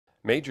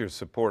Major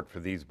support for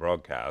these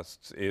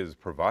broadcasts is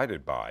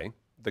provided by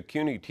the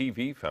CUNY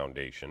TV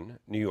Foundation,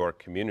 New York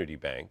Community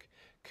Bank,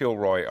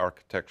 Kilroy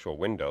Architectural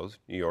Windows,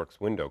 New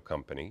York's window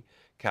company,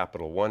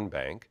 Capital One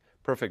Bank,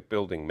 Perfect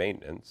Building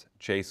Maintenance,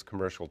 Chase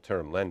Commercial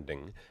Term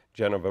Lending,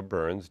 Geneva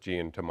Burns,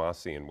 Gian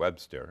Tomasi and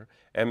Webster,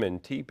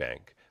 M&T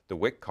Bank, the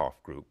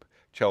Wickoff Group,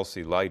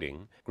 Chelsea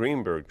Lighting,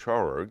 Greenberg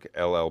Traurig,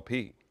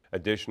 LLP.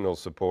 Additional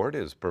support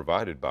is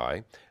provided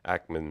by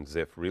Ackman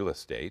Ziff Real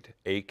Estate,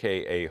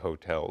 AKA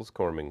Hotels,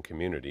 Corman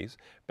Communities,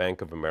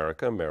 Bank of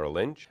America, Merrill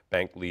Lynch,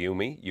 Bank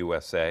Leumi,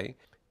 USA,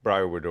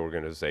 Briarwood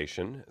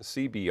Organization,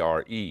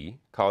 CBRE,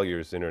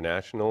 Colliers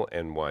International,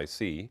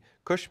 NYC,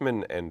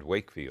 Cushman &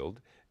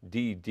 Wakefield,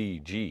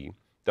 DDG,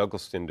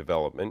 Douglaston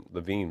Development,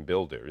 Levine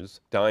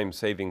Builders, Dime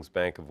Savings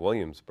Bank of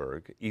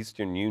Williamsburg,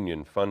 Eastern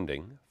Union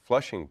Funding,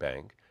 Flushing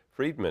Bank,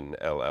 Friedman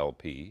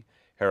LLP,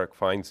 Herrick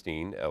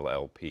Feinstein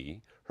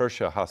LLP,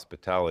 Hersha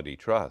Hospitality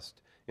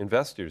Trust,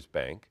 Investors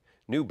Bank,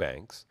 New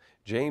Banks,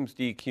 James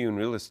D. Kuhn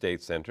Real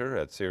Estate Center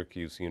at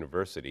Syracuse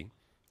University,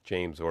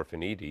 James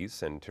Orphanides,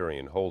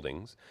 Centurion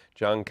Holdings,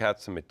 John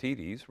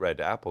Katsimatidis, Red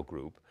Apple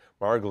Group,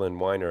 Margolin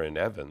Weiner and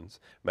Evans,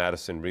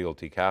 Madison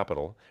Realty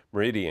Capital,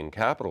 Meridian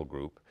Capital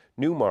Group,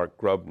 Newmark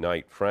Grubb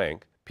Knight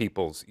Frank,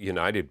 People's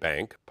United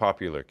Bank,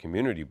 Popular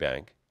Community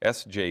Bank,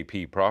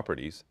 SJP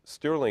Properties,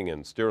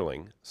 Sterling &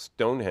 Sterling,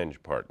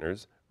 Stonehenge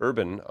Partners,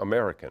 Urban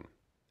American,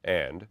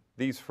 and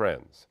these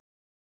friends.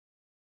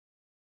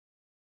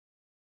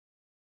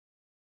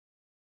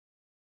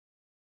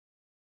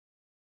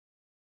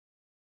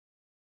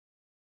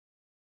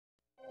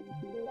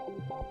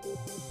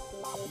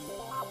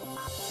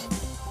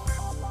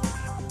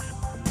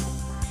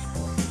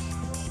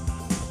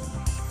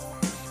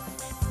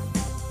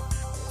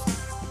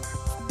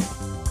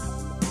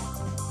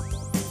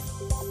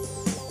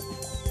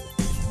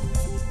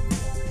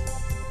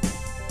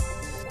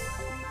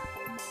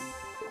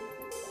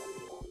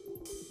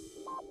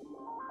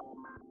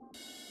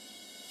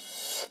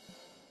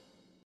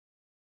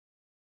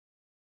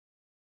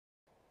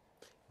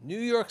 New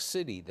York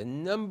City, the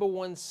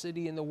 #1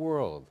 city in the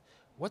world.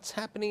 What's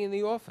happening in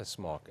the office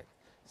market?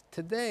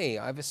 Today,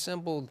 I've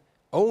assembled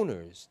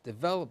owners,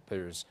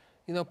 developers,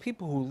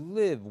 people who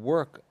live,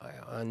 work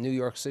on New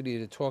York City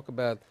to talk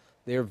about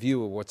their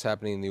view of what's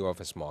happening in the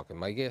office market.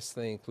 My guests,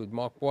 they include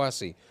Mark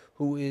Boisi,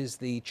 who is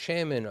the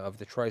chairman of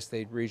the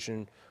Tri-State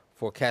region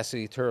for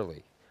Cassidy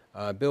Turley.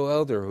 Bill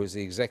Elder, who's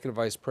the executive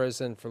vice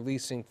president for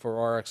leasing for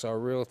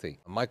RXR Realty.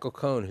 Michael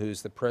Cohen,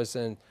 who's the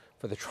president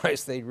for the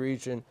Tri-State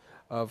region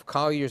of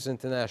Colliers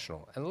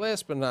International. And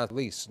last but not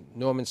least,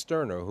 Norman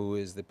Sturner, who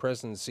is the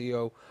president and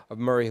CEO of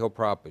Murray Hill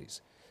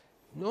Properties.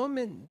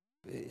 Norman,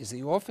 is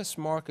the office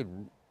market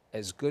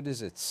as good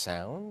as it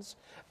sounds?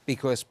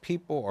 Because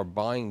people are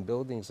buying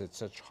buildings at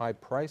such high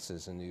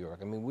prices in New York.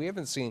 I mean, we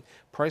haven't seen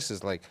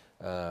prices like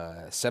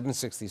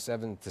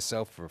 $767 to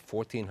sell for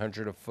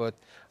 $1,400 a foot.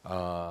 The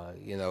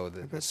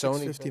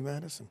Sony 650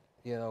 Madison.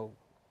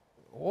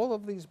 All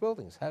of these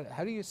buildings.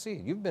 How do you see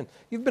it? You've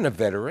been a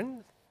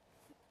veteran.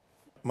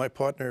 My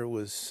partner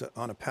was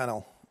on a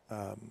panel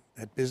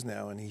at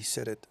BizNow, and he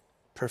said it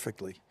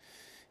perfectly.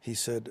 He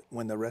said,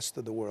 when the rest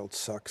of the world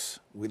sucks,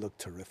 we look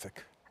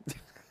terrific.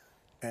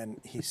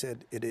 And he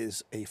said, it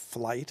is a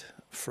flight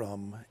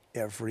from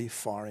every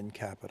foreign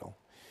capital.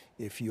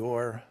 If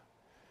your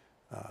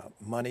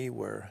money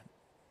were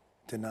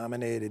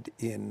denominated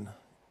in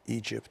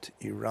Egypt,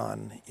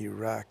 Iran,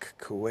 Iraq,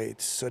 Kuwait,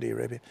 Saudi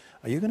Arabia,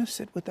 are you going to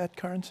sit with that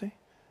currency?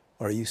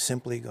 Or are you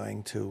simply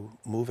going to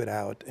move it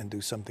out and do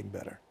something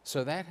better?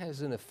 So that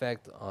has an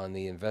effect on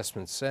the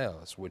investment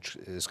sales, which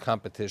is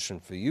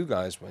competition for you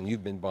guys when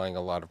you've been buying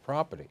a lot of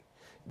property.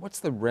 What's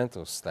the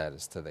rental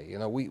status today?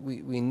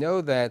 We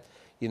know that,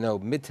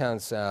 Midtown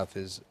South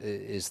is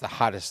the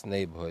hottest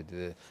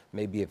neighborhood.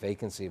 Maybe a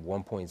vacancy of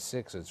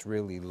 1.6. It's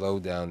really low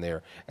down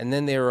there. And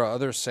then there are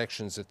other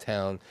sections of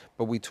town.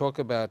 But we talk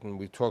about, and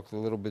we talked a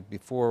little bit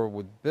before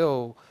with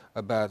Bill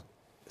about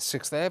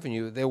 6th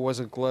Avenue, there was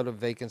a glut of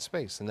vacant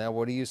space. And now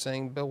what are you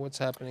saying, Bill? What's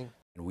happening?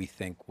 We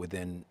think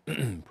within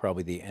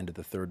probably the end of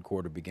the third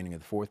quarter, beginning of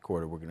the fourth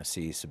quarter, we're going to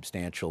see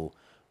substantial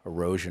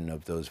erosion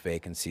of those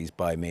vacancies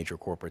by major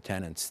corporate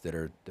tenants that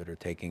are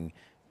taking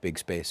big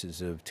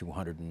spaces of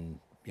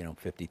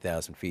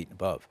 250,000 feet and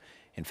above.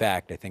 In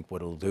fact, I think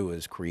what it'll do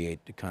is create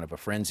kind of a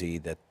frenzy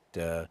that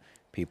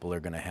people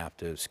are going to have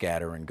to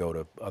scatter and go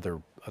to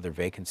other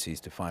vacancies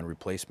to find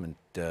replacement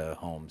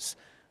homes.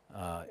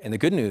 And the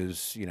good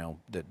news,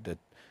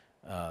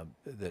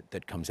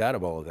 that comes out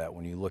of all of that,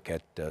 when you look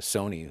at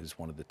Sony, who's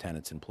one of the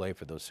tenants in play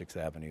for those 6th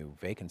Avenue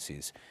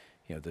vacancies,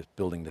 the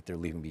building that they're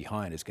leaving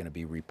behind is going to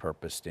be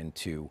repurposed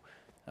into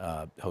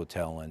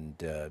hotel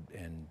and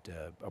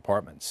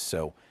apartments.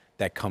 So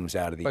that comes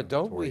out of the But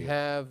inventory. don't we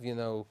have,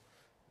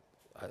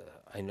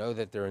 I know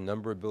that there are a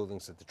number of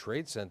buildings at the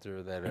Trade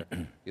Center that are,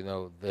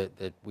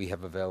 that we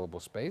have available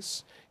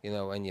space,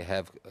 and you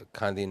have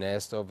Condé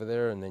Nast over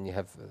there, and then you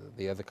have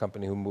the other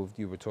company who moved,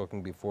 you were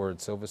talking before, at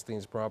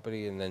Silverstein's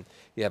property, and then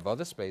you have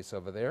other space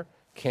over there.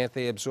 can't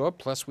they absorb?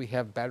 Plus, we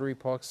have Battery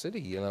Park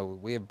City. You know,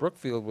 we have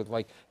Brookfield with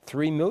like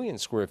 3 million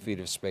square feet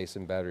of space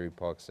in Battery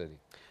Park City.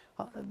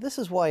 This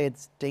is why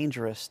it's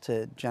dangerous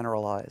to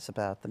generalize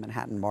about the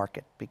Manhattan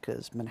market,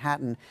 because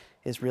Manhattan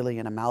is really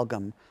an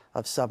amalgam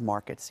of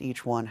submarkets,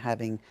 each one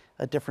having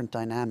a different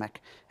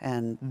dynamic.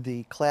 And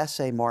the Class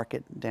A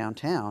market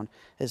downtown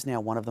is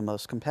now one of the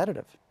most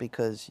competitive,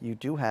 because you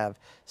do have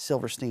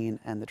Silverstein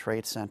and the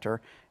Trade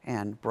Center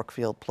and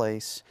Brookfield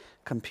Place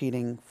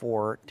competing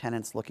for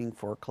tenants looking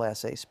for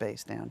Class A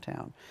space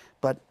downtown.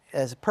 But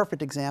as a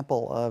perfect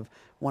example of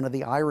one of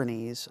the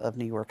ironies of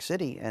New York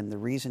City, and the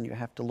reason you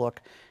have to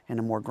look in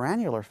a more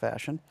granular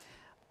fashion,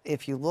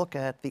 if you look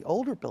at the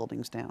older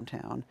buildings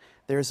downtown,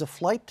 there's a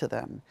flight to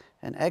them,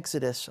 an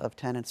exodus of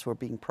tenants who are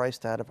being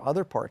priced out of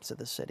other parts of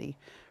the city,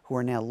 who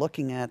are now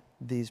looking at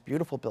these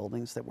beautiful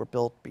buildings that were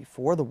built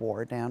before the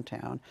war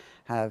downtown,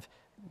 have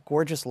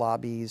gorgeous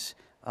lobbies,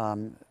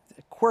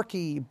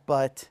 quirky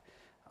but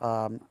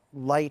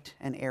light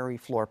and airy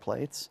floor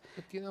plates.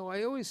 But, you know,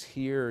 I always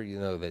hear, you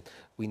know, that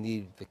we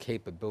need the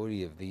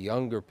capability of the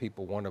younger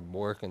people want to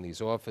work in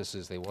these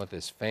offices. They want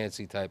this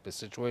fancy type of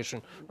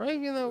situation, right?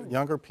 You know,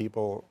 Younger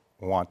people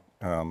want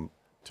to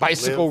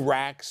bicycle live,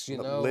 racks, you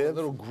know, a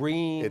little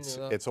green.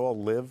 It's all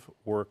live,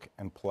 work,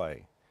 and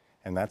play.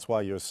 And that's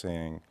why you're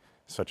seeing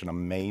such an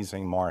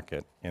amazing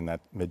market in that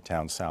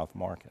Midtown South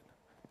market.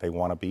 They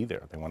want to be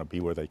there. They want to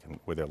be where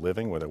they're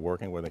living, where they're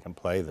working, where they can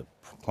play. There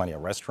are plenty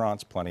of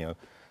restaurants, plenty of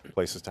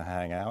places to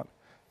hang out.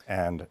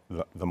 And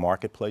the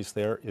marketplace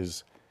there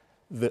is,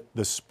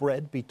 the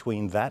spread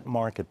between that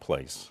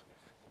marketplace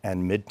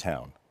and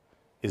Midtown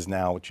is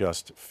now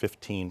just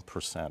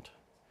 15%.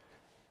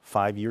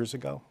 5 years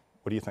ago,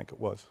 what do you think it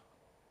was?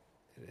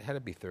 It had to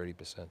be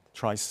 30%.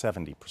 Try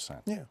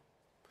 70%. Yeah.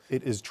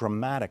 It is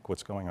dramatic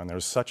what's going on.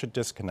 There's such a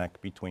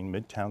disconnect between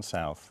Midtown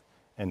South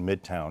and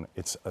Midtown.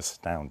 It's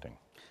astounding.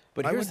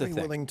 But I here's would the be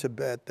thing. willing to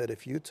bet that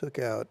if you took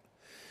out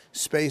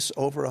space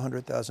over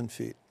 100,000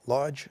 feet,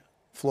 large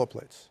floor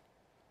plates,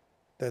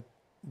 that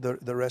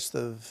the rest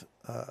of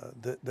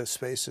the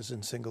space is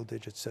in single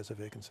digits as a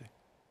vacancy.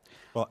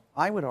 Well,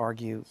 I would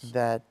argue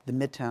that the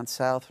Midtown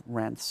South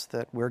rents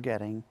that we're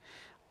getting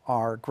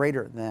are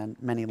greater than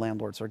many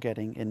landlords are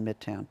getting in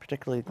Midtown,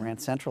 particularly the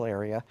Grand Central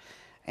area.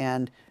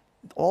 And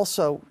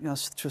also, you know,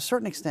 to a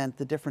certain extent,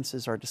 the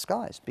differences are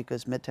disguised,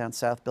 because Midtown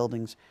South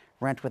buildings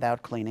rent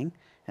without cleaning,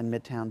 and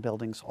Midtown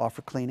buildings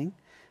offer cleaning.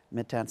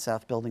 Midtown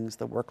South buildings,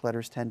 the work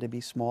letters tend to be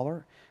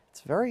smaller.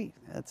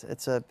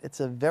 It's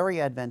a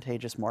very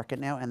advantageous market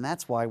now, and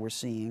that's why we're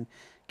seeing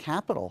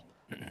capital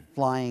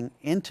flying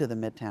into the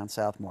Midtown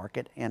South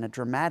market, and a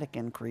dramatic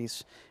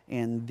increase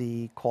in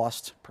the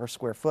cost per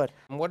square foot.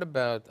 And what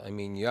about, I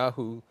mean,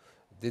 Yahoo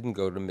didn't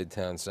go to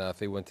Midtown South.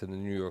 They went to the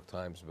New York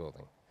Times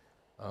building.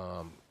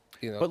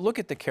 You know, But look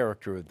at the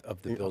character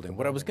of the building.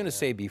 What I was going to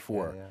say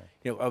before,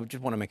 you know, I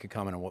just want to make a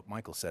comment on what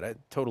Michael said.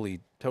 Totally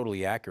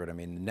accurate. I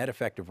mean, the net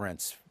effective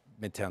rents,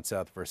 Midtown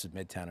South versus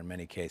Midtown, in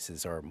many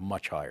cases are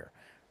much higher,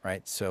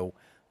 right? So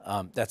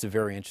that's a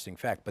very interesting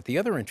fact. But the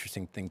other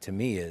interesting thing to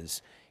me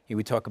is,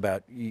 we talk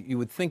about, you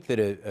would think that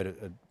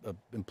a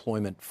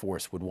employment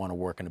force would want to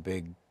work in a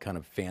big kind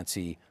of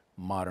fancy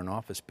modern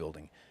office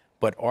building.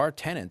 But our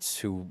tenants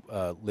who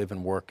live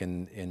and work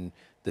in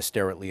the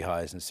Starrett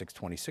Lehighs and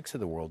 626 of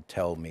the world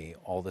tell me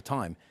all the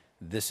time,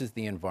 this is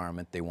the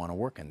environment they want to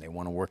work in. They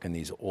want to work in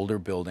these older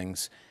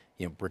buildings,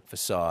 you know, brick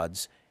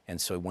facades. And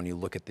so when you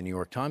look at the New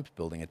York Times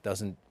building, it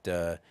doesn't,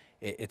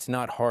 it's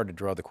not hard to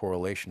draw the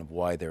correlation of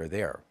why they're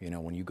there. You know,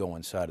 when you go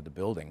inside of the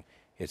building,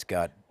 it's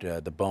got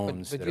the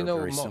bones that you are know,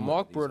 very similar.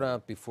 Mark brought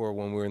out before,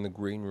 when we were in the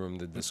green room,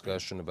 the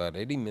discussion about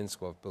Eddie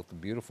Minskoff built a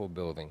beautiful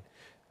building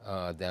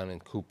down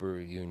in Cooper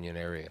Union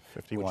area.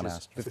 51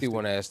 Astor.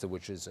 51 Astor,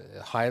 which is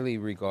a highly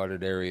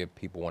regarded area.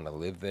 People want to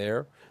live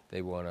there.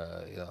 They want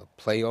to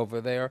play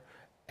over there.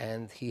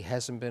 And he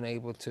hasn't been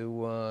able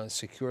to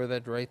secure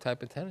that right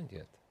type of tenant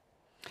yet.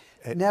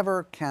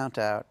 Never count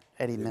out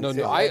Eddie Minskoff.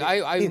 No,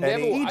 I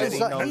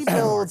never. He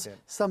builds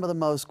some of the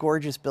most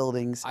gorgeous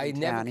buildings I in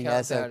never town. He count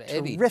has a out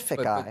Eddie. terrific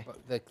eye.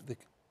 But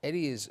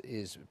Eddie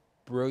is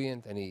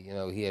brilliant, and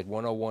he had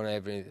 101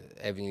 Avenue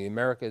of the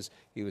Americas.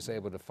 He was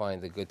able to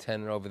find a good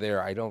tenant over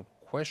there. I don't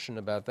question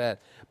about that.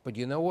 But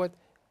you know what?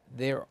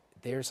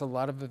 There's a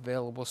lot of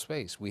available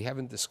space. We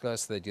haven't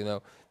discussed that, you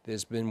know,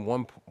 there's been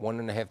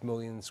 1.5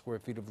 million square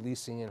feet of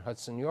leasing in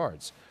Hudson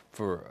Yards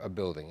for a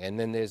building. And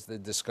then there's the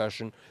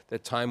discussion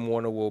that Time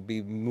Warner will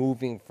be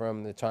moving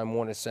from the Time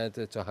Warner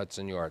Center to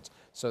Hudson Yards.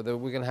 So that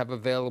we're going to have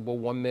available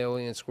 1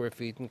 million square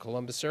feet in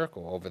Columbus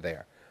Circle over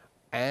there.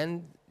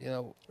 And, you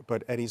know.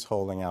 But Eddie's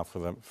holding out for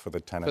the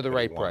tenant. For the that he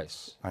right wants.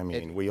 price. I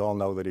mean, we all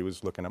know that he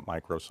was looking at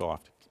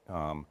Microsoft.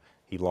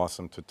 He lost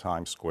them to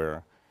Times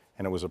Square.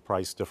 And it was a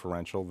price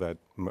differential that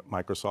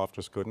Microsoft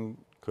just couldn't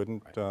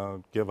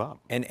give up.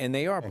 And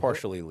they are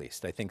partially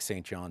leased. I think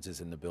St. John's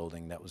is in the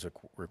building. That was a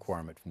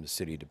requirement from the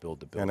city to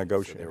build the building. They're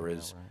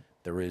negotiating. So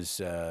there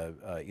is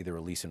either a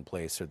lease in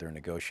place or they're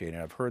negotiating.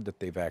 I've heard that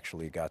they've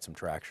actually got some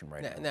traction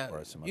right now.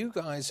 Now, you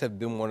guys have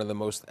been one of the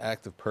most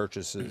active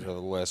purchasers over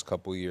the last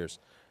couple of years.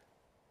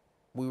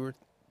 We were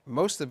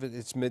most of it,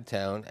 it's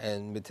Midtown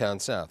and Midtown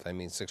South. I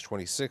mean,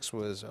 626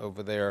 was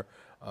over there,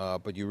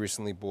 but you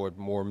recently bought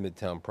more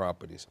Midtown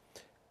properties.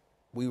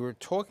 We were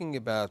talking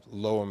about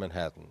Lower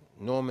Manhattan.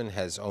 Norman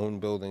has owned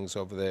buildings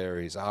over there.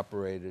 He's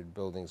operated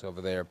buildings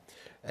over there.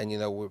 And, you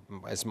know,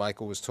 as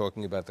Michael was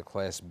talking about the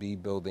Class B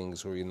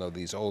buildings or, you know,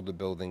 these older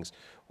buildings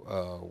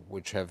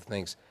which have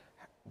things.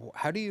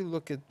 How do you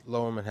look at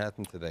Lower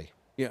Manhattan today?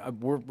 Yeah,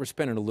 we're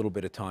spending a little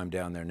bit of time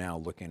down there now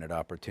looking at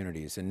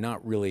opportunities, and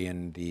not really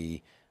in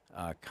the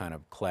kind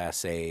of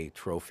Class A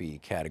trophy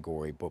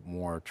category, but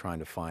more trying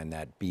to find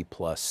that B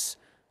plus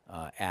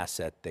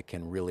asset that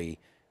can really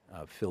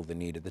fill the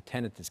need of the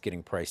tenant that's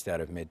getting priced out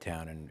of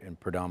Midtown and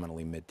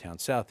predominantly Midtown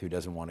South, who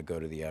doesn't want to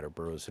go to the outer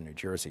boroughs of New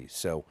Jersey.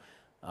 So,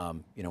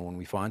 you know, when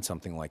we find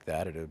something like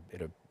that at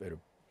a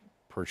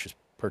purchase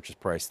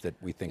price that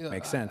we think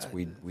makes sense,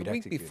 we'd execute. The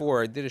week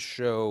before, I did a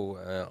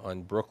show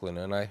on Brooklyn,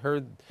 and I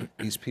heard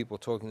these people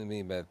talking to me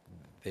about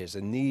there's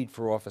a need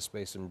for office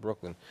space in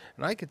Brooklyn.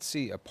 And I could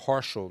see a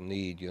partial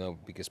need, you know,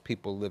 because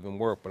people live and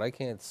work, but I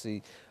can't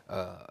see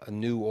a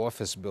new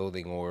office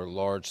building or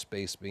large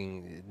space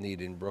being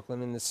needed in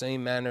Brooklyn in the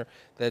same manner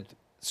that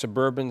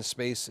suburban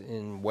space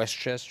in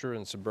Westchester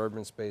and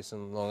suburban space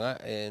in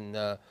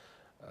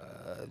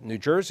New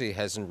Jersey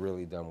hasn't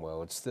really done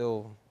well. It's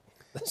still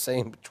the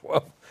same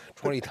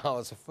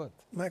 $20 a foot.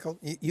 Michael,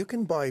 you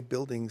can buy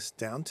buildings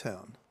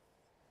downtown,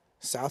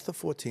 south of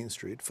 14th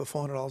Street, for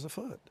 $400 a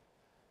foot.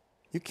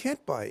 You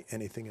can't buy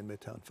anything in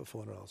Midtown for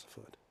 $400 a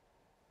foot.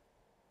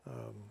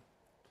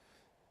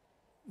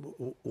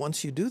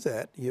 Once you do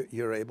that,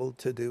 you're able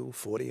to do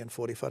 $40 and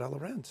 $45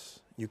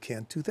 rents. You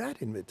can't do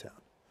that in Midtown.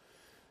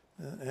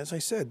 As I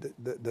said,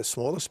 the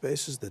smaller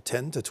spaces, the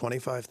 10 to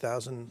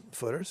 25,000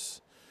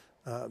 footers,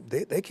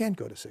 they can't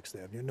go to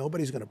 6th Avenue.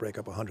 Nobody's going to break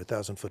up a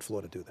 100,000 foot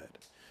floor to do that.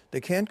 They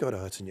can't go to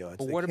Hudson Yards.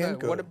 But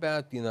what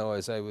about, you know,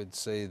 as I would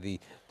say, the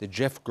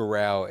Jeff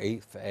Garau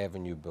 8th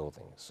Avenue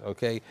buildings,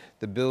 okay?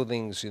 The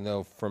buildings, you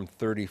know, from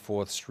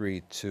 34th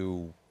Street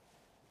to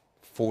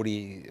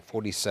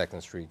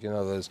 42nd Street, you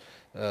know, those,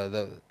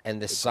 and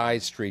the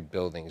side street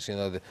buildings, you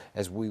know,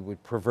 as we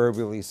would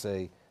proverbially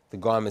say, the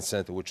Garment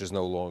Center, which is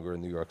no longer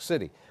in New York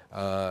City.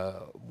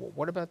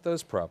 What about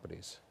those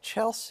properties?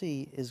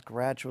 Chelsea is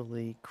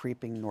gradually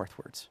creeping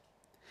northwards.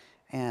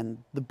 And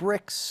the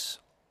bricks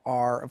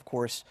are, of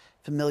course,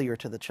 familiar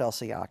to the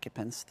Chelsea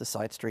occupants, the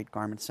side street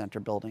Garment Center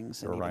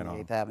buildings and even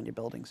the 8th Avenue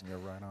buildings. You're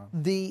right on.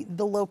 The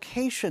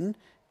location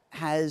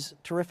has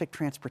terrific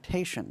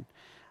transportation,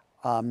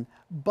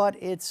 but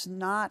it's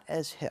not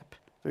as hip.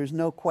 There's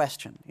no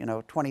question, you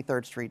know,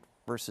 23rd Street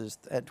versus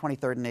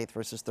 23rd and 8th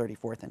versus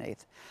 34th and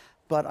 8th.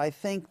 But I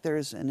think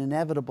there's an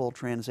inevitable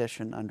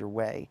transition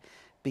underway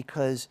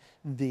because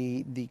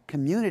the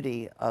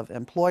community of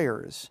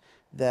employers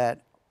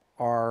that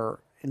are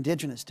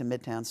indigenous to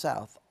Midtown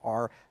South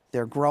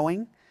they're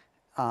growing,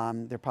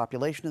 their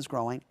population is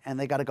growing, and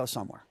they got to go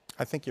somewhere.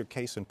 I think your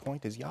case in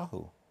point is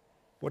Yahoo.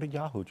 What did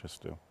Yahoo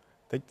just do?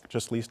 They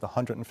just leased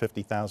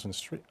 150,000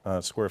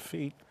 square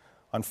feet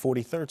on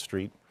 43rd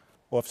Street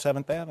off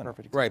 7th Avenue.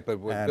 Perfect. Right, but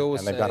what Bill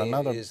was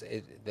saying is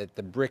that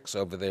the bricks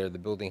over there, the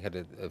building had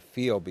a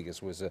feel because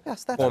it was a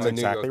Yes, that's former right. New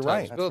exactly York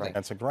right. Times building.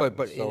 That's great.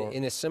 But So-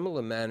 in a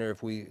similar manner,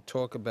 if we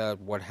talk about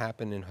what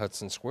happened in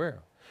Hudson Square,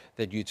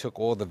 that you took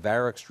all the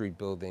Varick Street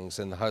buildings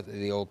and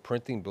the old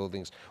printing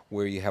buildings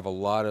where you have a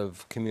lot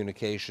of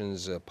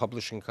communications,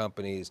 publishing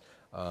companies,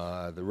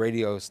 the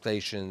radio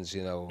stations,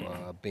 you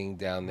know, being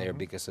down there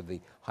because of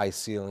the high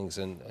ceilings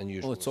and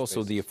unusual Well, it's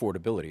also the spaces.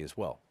 affordability as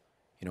well.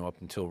 You know,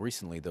 up until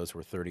recently, those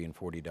were $30 and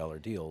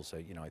 $40 deals.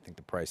 You know, I think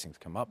the pricing's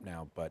come up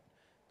now, but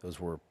those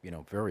were, you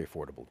know, very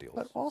affordable deals.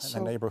 But And also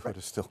the neighborhood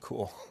is still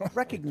cool.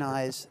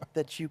 recognize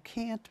that you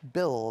can't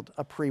build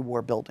a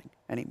pre-war building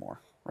anymore,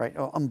 right?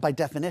 By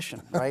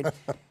definition, right?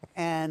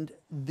 And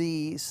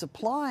the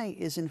supply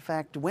is in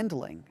fact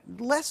dwindling,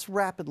 less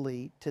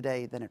rapidly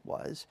today than it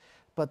was,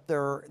 but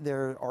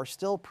there are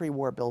still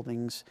pre-war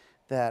buildings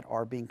that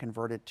are being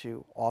converted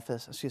to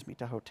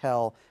to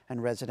hotel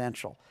and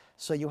residential.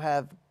 So you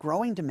have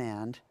growing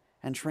demand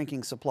and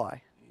shrinking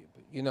supply.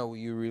 You know,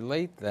 you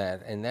relate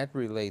that, and that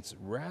relates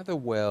rather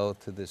well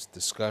to this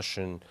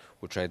discussion,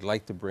 which I'd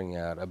like to bring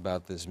out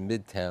about this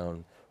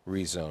Midtown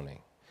rezoning.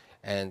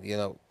 And, you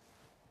know,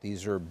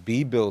 these are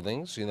B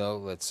buildings, you know,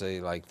 let's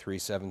say like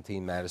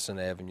 317 Madison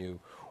Avenue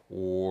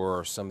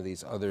or some of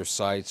these other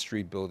side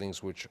street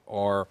buildings, which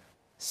are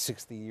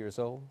 60 years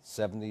old,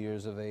 70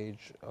 years of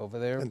age over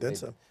there. And then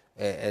some.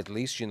 At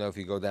least, you know, if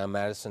you go down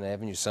Madison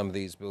Avenue, some of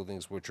these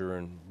buildings which are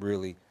in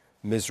really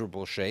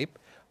miserable shape.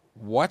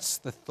 What's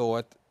the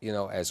thought, you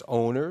know, as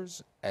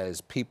owners,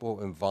 as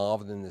people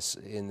involved in this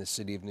in the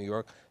city of New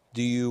York?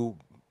 Do you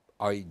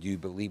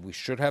believe we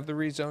should have the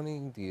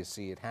rezoning? Do you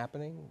see it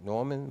happening?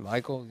 Norman,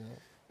 Michael? You know?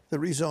 The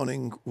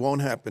rezoning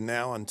won't happen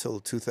now until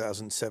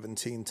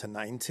 2017 to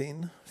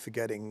 19,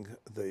 forgetting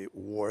the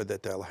war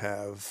that they'll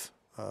have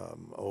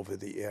over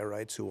the air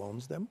rights, who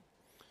owns them.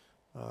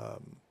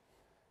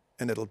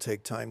 and it'll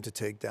take time to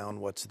take down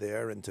what's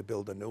there and to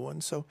build a new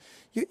one. So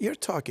you're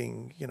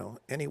talking,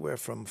 anywhere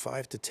from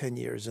 5 to 10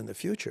 years in the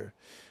future.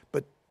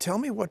 But tell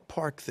me what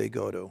park they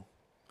go to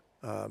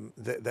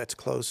that's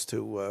close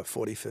to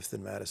 45th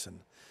and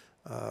Madison.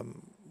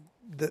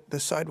 The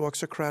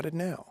sidewalks are crowded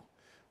now.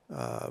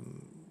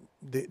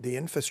 The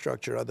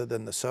infrastructure, other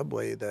than the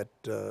subway, that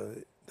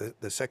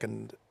the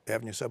Second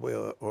Avenue subway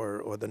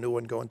or the new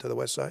one going to the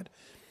west side,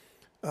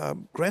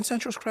 Grand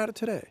Central's crowded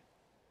today.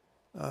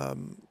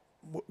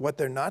 What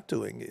they're not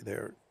doing,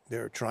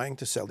 they're trying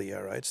to sell the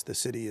air rights. The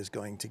city is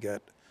going to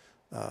get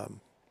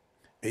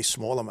a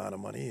small amount of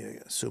money,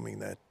 assuming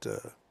that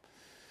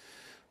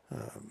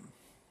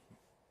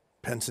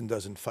Penson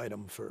doesn't fight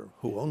them for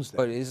who owns them.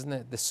 But isn't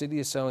it the city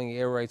is selling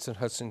air rights in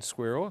Hudson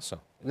Square also?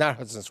 Not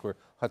Hudson Square,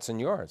 Hudson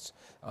Yards.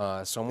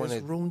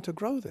 There's room to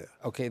grow there.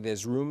 Okay,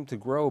 there's room to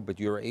grow, but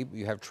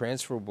you have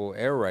transferable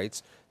air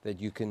rights that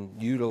you can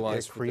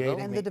utilize for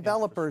development. And the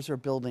developers are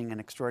building an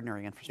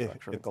extraordinary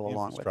infrastructure to go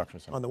along with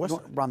it. On the west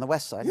side. On the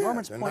west side. Yeah,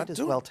 Norman's they're point not is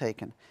doing well it.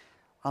 taken.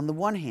 On the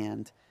one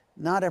hand,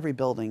 not every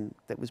building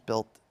that was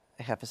built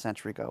a half a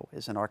century ago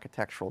is an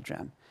architectural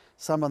gem.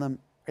 Some of them,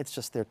 it's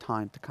just their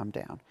time to come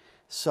down.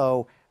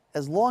 So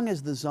as long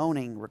as the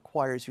zoning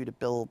requires you to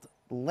build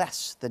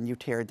less than you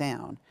tear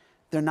down,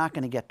 they're not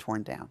going to get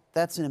torn down.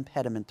 That's an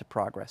impediment to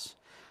progress.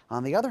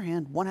 On the other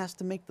hand, one has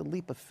to make the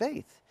leap of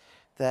faith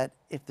that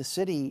if the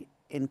city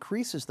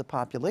increases the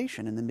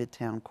population in the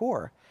Midtown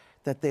core,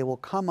 that they will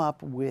come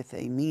up with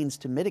a means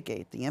to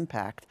mitigate the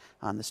impact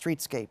on the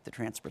streetscape, the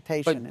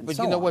transportation, and but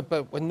so you know on. what?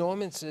 But what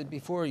Norman said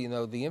before,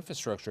 the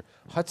infrastructure,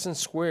 Hudson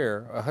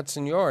Square,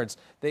 Hudson Yards,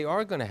 they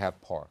are going to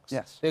have parks.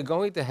 Yes. They're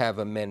going to have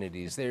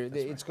amenities.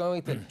 It's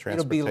going to,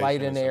 it'll be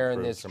light and Transportation is air, and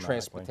improved there's dramatically.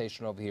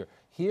 transportation over here.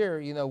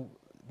 Here,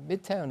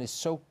 Midtown is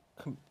so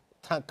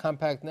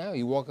compact now.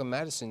 You walk in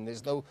Madison,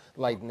 there's no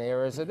light and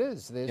air as it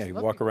is. There's Yeah, you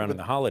nothing. walk around on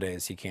the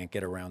holidays, you can't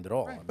get around at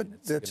all. I mean, But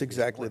it's that's gonna be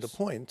exactly the worse.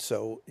 point.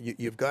 So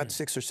you've got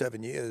 6 or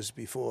 7 years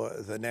before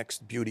the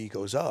next beauty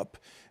goes up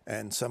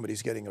and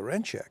somebody's getting a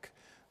rent check.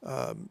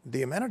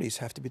 The amenities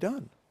have to be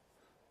done.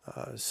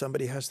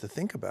 Somebody has to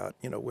think about,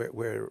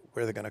 where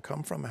they're going to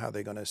come from, how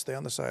they're going to stay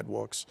on the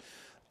sidewalks,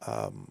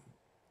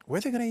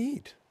 where they're going to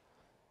eat.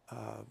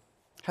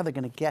 How they're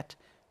going to get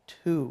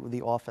to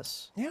the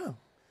office. Yeah.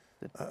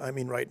 I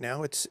mean, right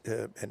now it's,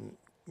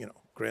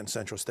 Grand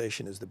Central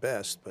Station is the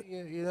best, but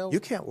you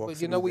can't walk But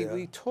through we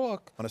there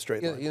talk on a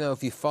straight line.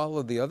 If you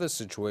follow the other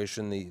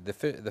situation,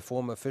 the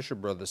former Fisher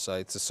Brothers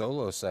sites, the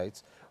solo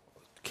sites,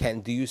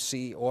 do you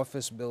see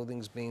office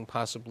buildings being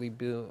possibly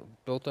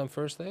built on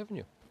First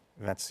Avenue?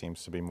 That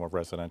seems to be more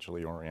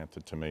residentially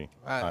oriented to me.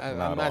 I'm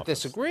not office.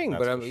 disagreeing,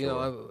 That's but for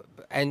sure.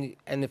 and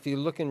if you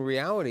look in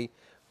reality,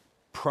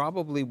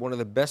 probably one of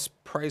the best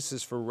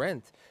prices for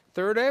rent,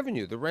 Third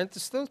Avenue. The rent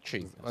is still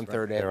cheap on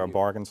Third Avenue. There are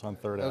bargains on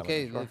Third Avenue.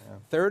 Okay, sure,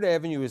 Third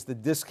Avenue is the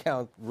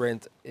discount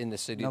rent in the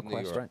city No of New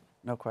York. question.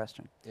 No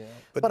question. Yeah.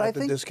 But But not I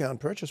the think- discount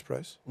purchase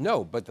price.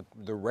 No, but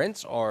the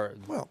rents are.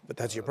 Well, but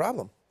that's your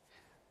problem.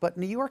 But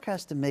New York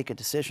has to make a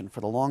decision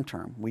for the long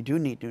term. We do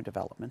need new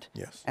development.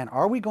 Yes. And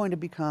are we going to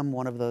become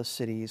one of those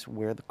cities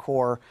where the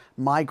core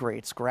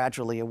migrates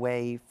gradually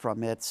away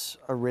from its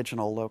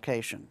original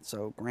location?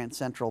 So Grand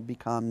Central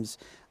becomes,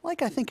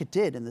 like I think it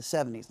did in the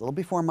 70s, a little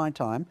before my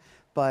time,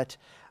 but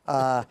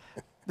I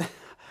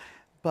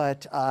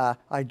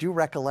do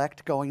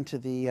recollect going to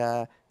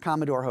the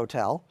Commodore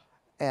Hotel,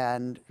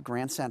 and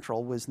Grand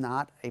Central was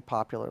not a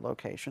popular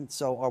location.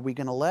 So are we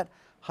going to let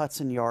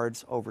Hudson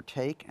Yards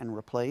overtake and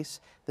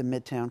replace the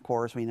Midtown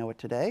core as we know it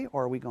today,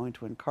 or are we going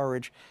to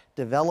encourage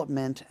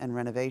development and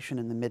renovation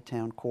in the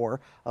Midtown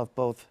core of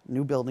both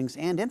new buildings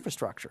and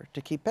infrastructure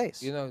to keep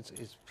pace?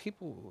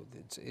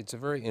 It's a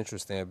very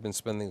interesting. I've been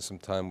spending some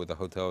time with the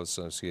Hotel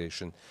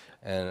Association,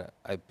 and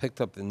I picked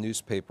up the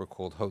newspaper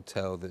called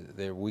Hotel,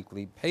 their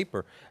weekly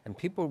paper, and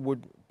people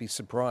would be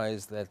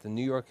surprised that the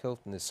New York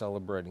Hilton is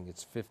celebrating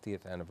its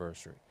 50th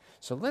anniversary.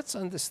 So let's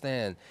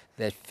understand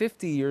that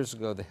 50 years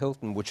ago, the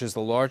Hilton, which is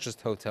the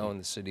largest hotel in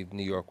the city of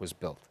New York, was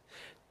built.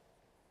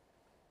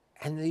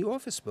 And the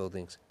office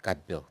buildings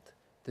got built.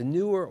 The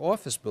newer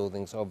office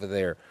buildings over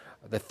there,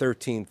 the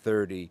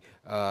 1330,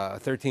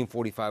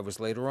 1345 was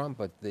later on,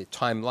 but the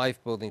Time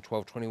Life building,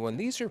 1221,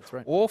 these are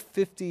all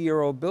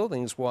 50-year-old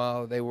buildings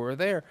while they were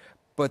there,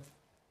 but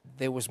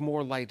there was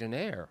more light and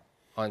air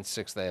on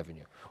 6th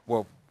Avenue.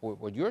 Well,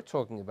 what you're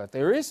talking about,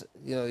 there is,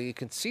 you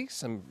can see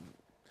some.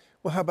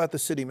 Well, how about the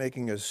city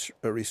making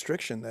a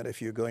restriction that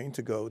if you're going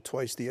to go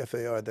twice the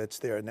FAR that's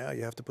there now,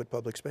 you have to put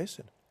public space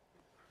in?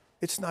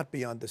 It's not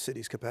beyond the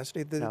city's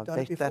capacity. They've done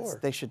it before.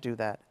 They should do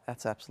that.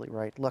 That's absolutely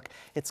right. Look,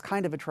 it's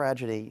kind of a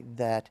tragedy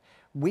that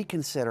we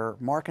consider,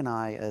 Mark and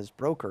I as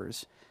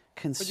brokers,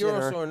 consider. But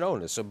you're also an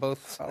owner, so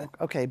both.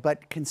 Okay,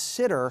 but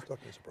consider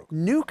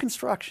new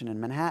construction in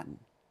Manhattan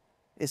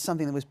is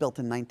something that was built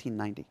in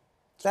 1990.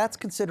 That's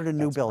considered a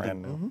new That's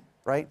building, brand new.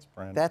 right? That's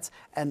brand new. That's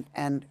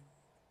and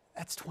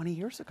that's 20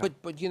 years ago.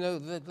 But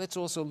let's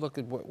also look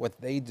at what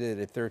they did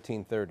at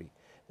 1330.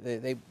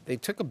 They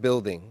took a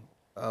building,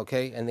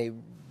 okay, and they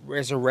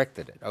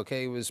resurrected it.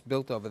 Okay, it was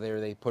built over there.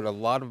 They put a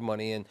lot of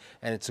money in,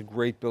 and it's a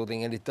great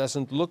building. And it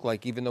doesn't look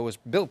like, even though it was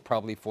built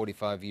probably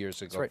 45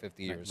 years ago,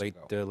 50 years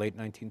ago. Late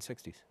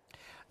 1960s.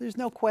 There's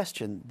no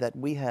question that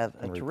we have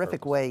a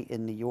terrific way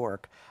in New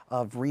York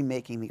of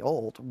remaking the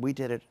old. We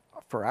did it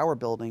for our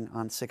building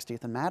on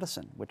 60th and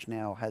Madison, which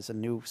now has a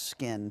new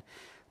skin.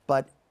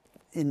 But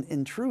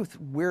in truth,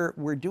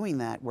 we're doing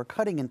that. We're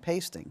cutting and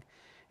pasting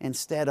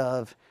instead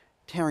of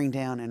tearing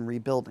down and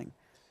rebuilding.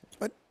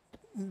 But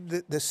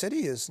the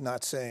city is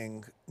not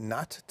saying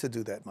not to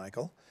do that,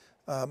 Michael.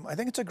 I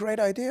think it's a great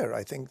idea.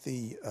 I think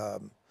the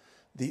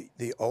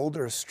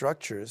older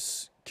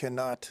structures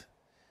cannot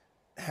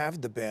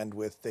have the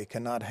bandwidth. They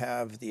cannot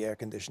have the air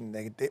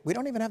conditioning. We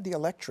don't even have the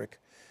electric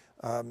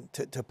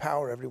to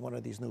power every one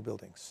of these new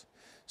buildings.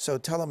 So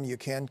tell them you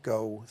can't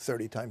go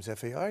 30 times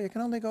FAR. You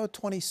can only go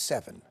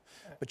 27,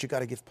 but you got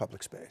to give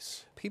public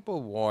space.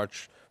 People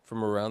watch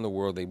from around the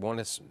world. They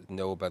want to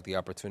know about the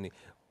opportunity.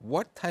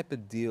 What type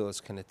of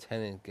deals can a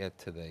tenant get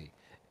today?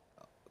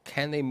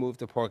 Can they move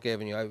to Park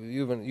Avenue?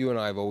 You and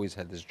I have always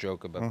had this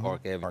joke about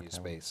Park Avenue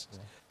space. Yeah.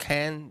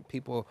 Can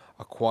people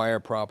acquire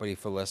property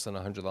for less than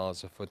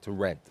 $100 a foot to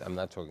rent? I'm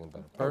not talking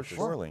about a purchase.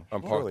 Surely.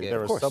 On Park Avenue.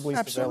 There are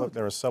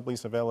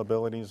sublease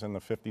availabilities in the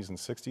 50s and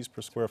 60s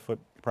per square foot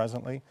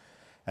presently.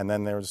 And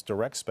then there's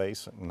direct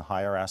space and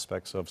higher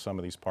aspects of some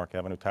of these Park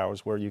Avenue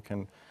towers where you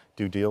can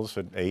do deals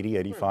at 80,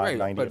 85,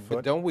 90 a foot.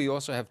 But don't we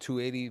also have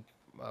 280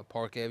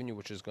 Park Avenue,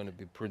 which is going to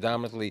be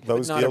predominantly...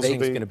 Those not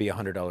everything's going to be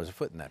 $100 a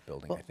foot in that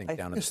building, well, I think,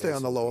 down in the stay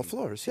on the lower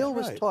floors. Bill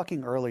was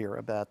talking earlier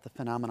about the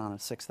phenomenon of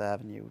 6th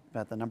Avenue,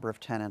 about the number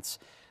of tenants.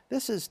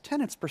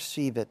 Tenants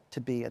perceive it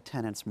to be a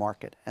tenant's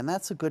market, and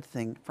that's a good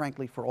thing,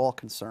 frankly, for all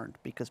concerned,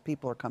 because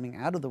people are coming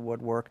out of the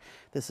woodwork.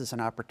 This is an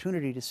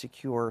opportunity to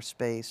secure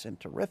space in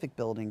terrific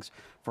buildings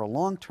for a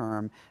long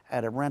term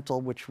at a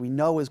rental which we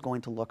know is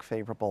going to look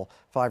favorable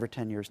 5 or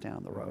 10 years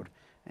down the road.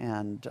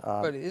 And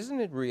but isn't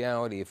it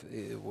reality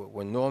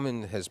when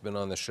Norman has been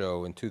on the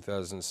show in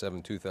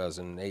 2007,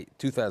 2008,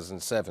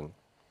 2007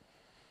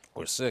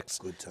 or 6,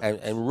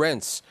 and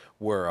rents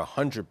were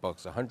 $100,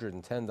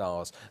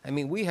 $110. I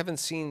mean, we haven't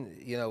seen,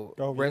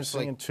 rents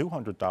like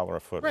 $200 a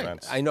foot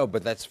rents. I know,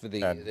 but that's for the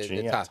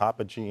top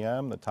of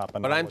GM, the top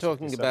of. But I'm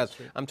talking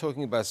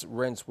about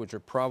rents which are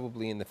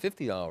probably in the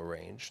 $50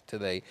 range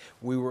today.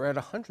 We were at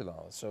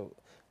 $100, so.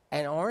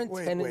 And aren't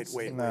tenants...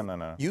 Wait.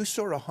 No. You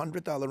saw a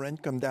 $100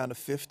 rent come down to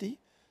 50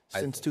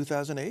 since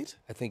 2008?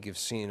 I think you've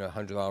seen a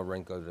 $100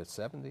 rent go to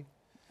 70.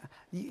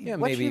 Yeah,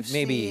 maybe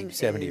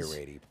 70 or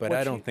 80, but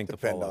I don't think the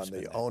fall-off's been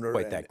on the owner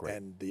quite that great.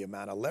 And the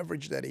amount of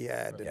leverage that he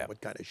had and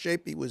what kind of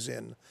shape he was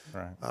in.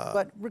 Right.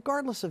 But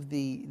regardless of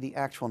the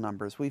actual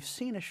numbers, we've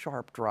seen a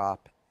sharp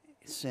drop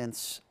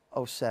since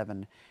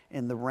 '07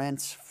 in the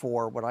rents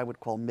for what I would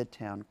call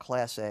Midtown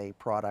Class A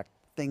product,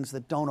 things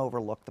that don't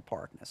overlook the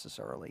park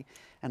necessarily.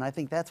 And I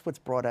think that's what's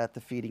brought out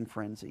the feeding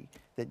frenzy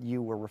that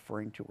you were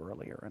referring to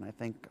earlier. And I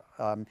think,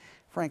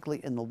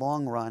 frankly, in the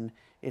long run,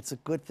 it's a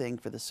good thing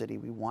for the city.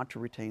 We want to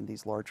retain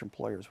these large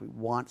employers. We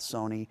want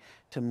Sony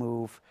to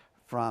move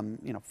from,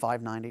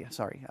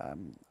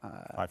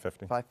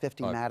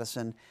 550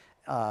 Madison,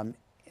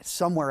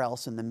 somewhere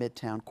else in the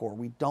Midtown core.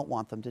 We don't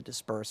want them to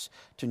disperse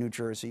to New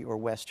Jersey or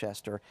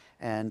Westchester.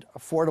 And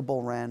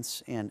affordable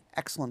rents and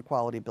excellent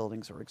quality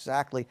buildings are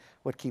exactly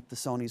what keep the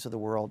Sonys of the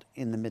world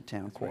in the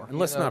Midtown core. And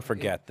let's not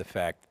forget the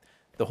fact,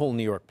 the whole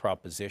New York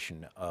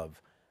proposition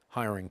of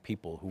hiring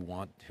people who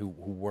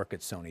work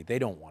at Sony, they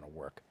don't want to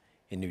work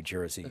in New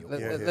Jersey.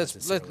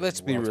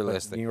 Let's be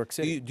realistic. New York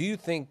City. Do you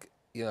think,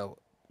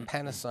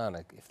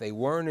 Panasonic, if they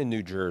weren't in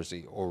New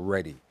Jersey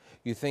already,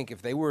 you think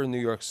if they were in New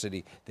York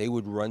City, they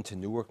would run to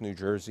Newark, New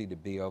Jersey to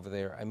be over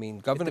there? I mean,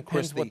 Governor Christie...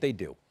 It depends what they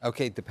do.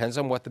 Okay, it depends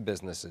on what the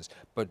business is.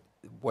 But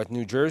what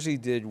New Jersey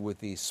did with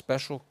these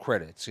special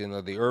credits,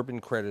 the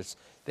urban credits,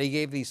 they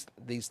gave these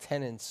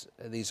tenants,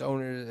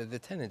 the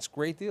tenants,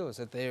 great deals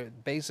that they're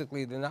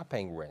not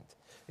paying rent.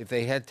 If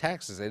they had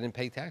taxes, they didn't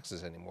pay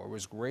taxes anymore. It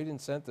was great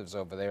incentives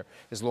over there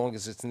as long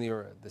as it's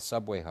near the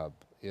subway hub,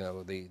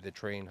 the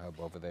train hub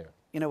over there.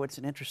 It's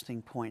an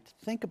interesting point.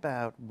 Think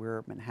about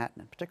where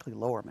Manhattan, and particularly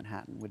lower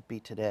Manhattan, would be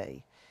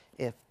today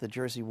if the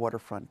Jersey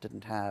waterfront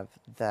didn't have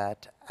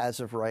that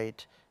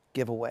as-of-right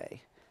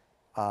giveaway.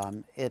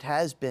 It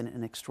has been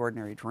an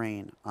extraordinary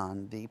drain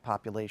on the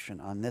population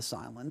on this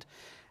island.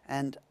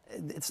 And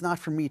it's not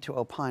for me to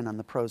opine on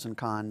the pros and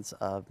cons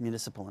of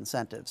municipal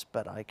incentives,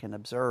 but I can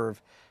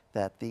observe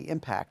that the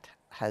impact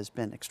has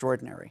been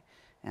extraordinary.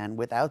 And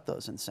without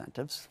those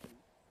incentives,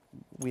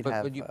 we'd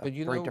have a very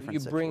different situation. You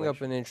bring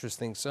up an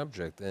interesting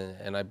subject,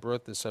 and I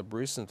brought this up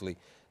recently.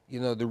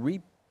 The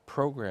REAP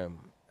program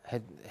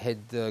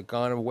had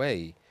gone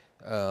away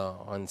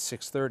on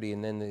 6/30,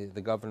 and then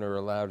the governor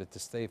allowed it to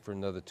stay for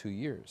another 2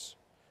 years,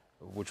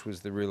 which was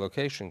the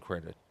relocation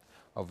credit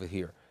over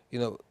here.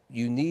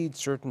 You need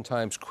certain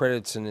times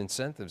credits and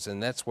incentives,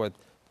 and that's what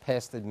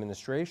past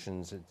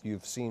administrations that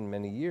you've seen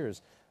many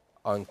years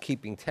on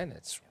keeping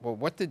tenants. Well,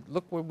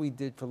 look what we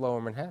did for Lower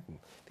Manhattan.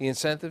 The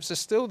incentives are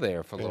still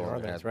there for Lower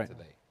Manhattan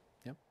today.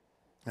 Yep.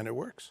 And it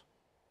works.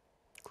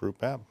 Group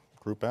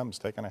Group M's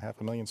taking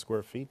 500,000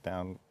 square feet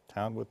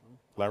downtown with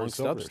Larry Amongst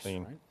others,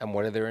 Silverstein. right? And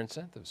what are their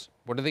incentives?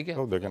 What do they get?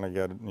 Oh, they're going to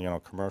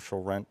get,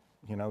 commercial rent,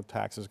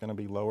 tax is going to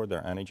be lowered.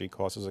 Their energy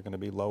costs are going to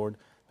be lowered.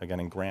 They're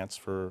getting grants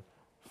for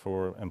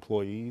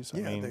employees.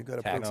 Yeah, they got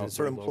a taxes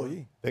per are lower.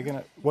 employee. They're going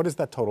to, what is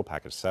that total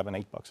package? $7,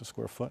 $8 a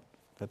square foot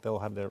that they'll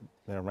have their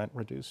rent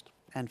reduced?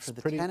 And for It's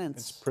the pretty-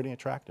 tenants, It's pretty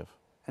attractive.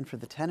 and for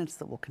the tenants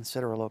that will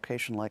consider a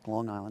location like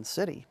Long Island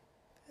City,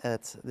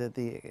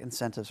 the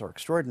incentives are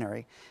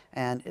extraordinary.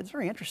 And it's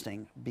very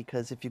interesting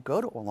because if you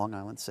go to Long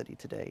Island City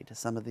today, to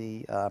some of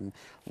the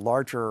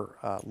larger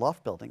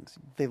loft buildings,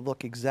 they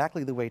look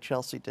exactly the way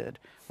Chelsea did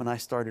when I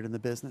started in the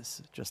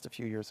business just a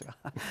few years ago,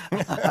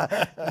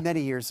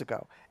 many years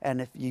ago.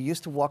 And if you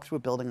used to walk through a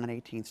building on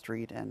 18th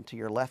Street, and to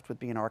your left would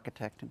be an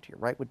architect, and to your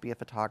right would be a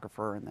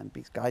photographer, and then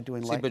be a guy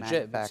doing light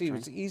manufacturing.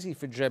 It's easy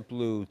for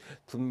JetBlue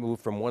to move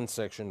from one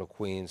section of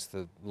Queens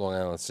to Long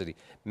Island City.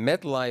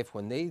 MetLife,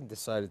 when they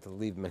decided to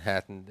leave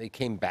Manhattan, they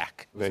came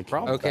back. They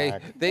came Okay,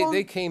 back.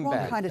 they came wrong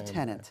back. kind of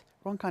tenant.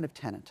 Wrong kind of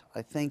tenant.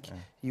 I think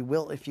you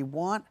will, if you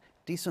want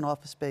decent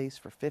office space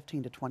for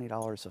 $15 to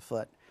 $20 a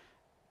foot,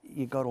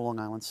 you go to Long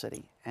Island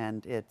City,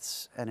 and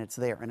it's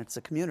there, and it's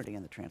a community,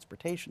 and the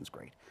transportation's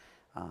great.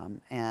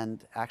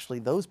 And actually,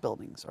 those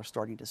buildings are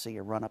starting to see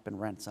a run up in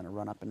rents and a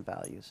run up in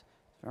values.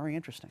 It's very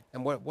interesting.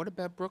 And what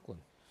about Brooklyn?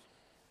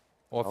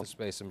 Office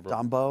space in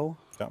Brooklyn. Dumbo,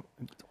 Dumb-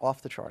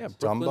 off the charts. Yeah,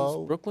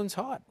 Dumbo. Brooklyn's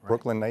hot. Right?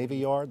 Brooklyn Navy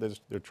Yard,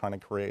 they're trying to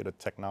create a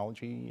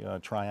technology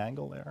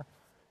triangle there.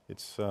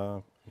 It's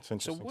interesting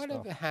So stuff.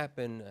 whatever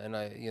happened, and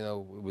it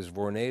was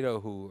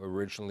Vornado who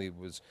originally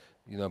was,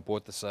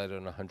 bought the site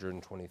on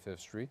 125th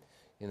Street,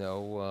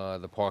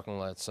 the parking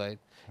lot site.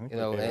 think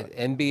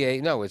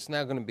NBA, no, it's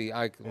now going to be,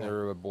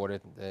 Eichner bought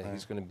it,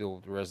 he's going to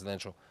build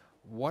residential.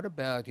 What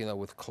about,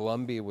 with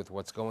Columbia, with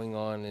what's going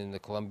on in the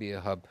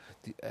Columbia hub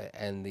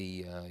and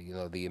the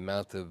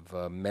amount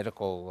of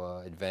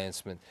medical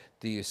advancement?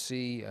 Do you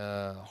see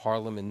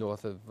Harlem and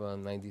north of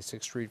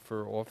 96th Street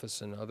for office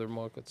and other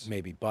markets?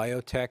 Maybe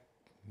biotech,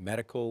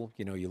 medical.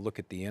 You look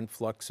at the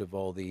influx of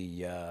all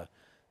the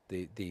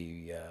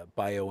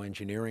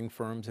bioengineering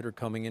firms that are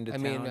coming into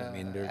town.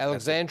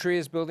 Alexandria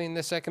is building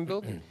the second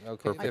building.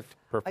 Okay.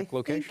 Perfect I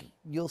location. think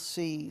you'll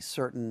see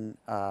certain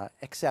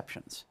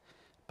exceptions.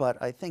 But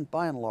I think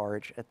by and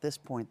large, at this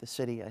point, the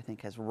city, I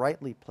think, has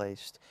rightly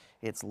placed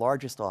its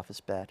largest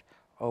office bet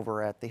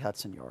over at the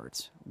Hudson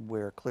Yards,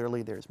 where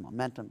clearly there's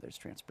momentum, there's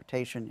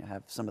transportation, you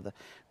have some of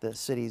the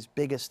city's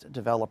biggest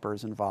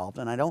developers involved.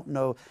 And I don't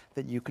know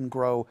that you can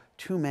grow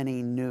too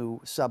many new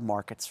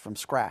submarkets from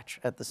scratch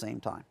at the same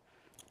time.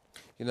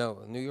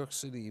 New York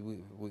City,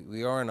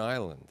 we are an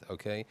island,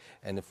 okay?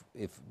 And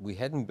if we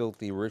hadn't built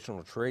the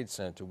original trade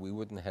center, we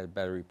wouldn't have had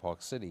Battery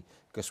Park City,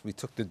 because we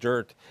took the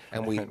dirt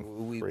and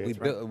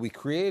we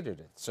created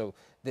it. So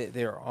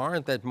there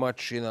aren't that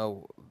much,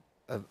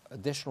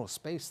 additional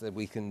space that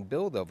we can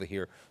build over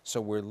here. So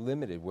we're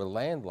limited, we're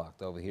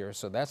landlocked over here.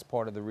 So that's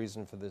part of the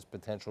reason for this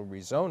potential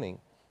rezoning.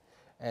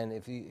 And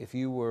if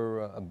you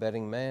were a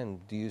betting man,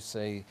 do you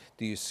see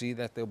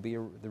that there'll be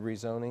the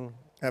rezoning?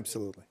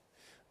 Absolutely.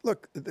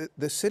 Look,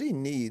 the city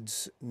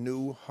needs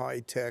new,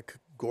 high-tech,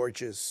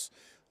 gorgeous,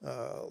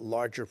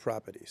 larger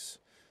properties.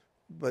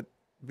 But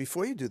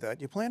before you do that,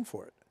 you plan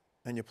for it.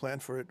 And you plan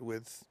for it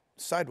with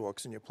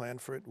sidewalks, and you plan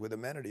for it with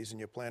amenities,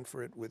 and you plan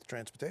for it with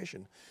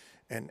transportation.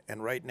 And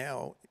right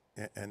now,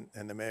 and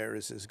the mayor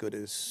is as good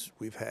as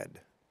we've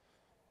had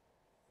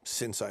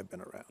since I've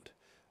been around.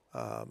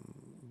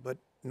 But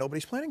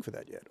nobody's planning for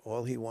that yet.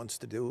 All he wants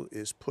to do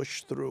is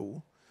push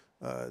through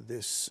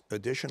this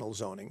additional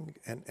zoning,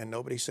 and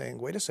nobody's saying,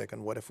 wait a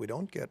second, what if we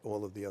don't get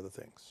all of the other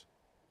things?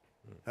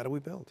 How do we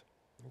build?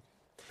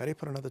 How do you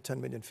put another 10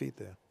 million feet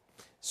there?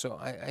 So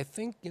I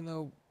think,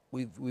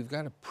 we've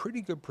got a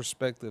pretty good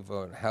perspective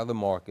on how the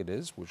market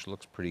is, which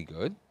looks pretty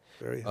good.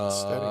 Very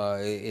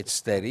steady. It's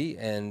steady,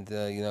 and,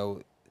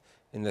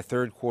 in the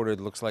third quarter, it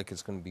looks like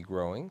it's going to be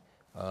growing.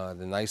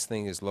 The nice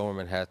thing is Lower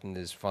Manhattan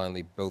is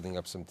finally building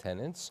up some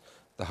tenants.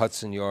 The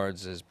Hudson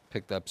Yards has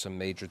picked up some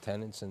major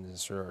tenants and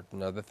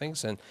certain other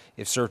things. And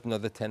if certain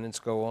other tenants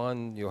go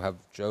on, you'll have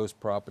Joe's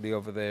property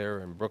over there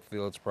and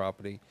Brookfield's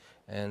property.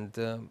 And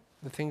the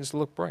things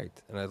look bright.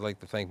 And I'd like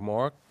to thank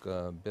Mark,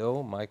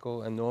 Bill,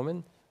 Michael, and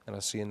Norman. And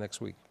I'll see you next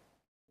week.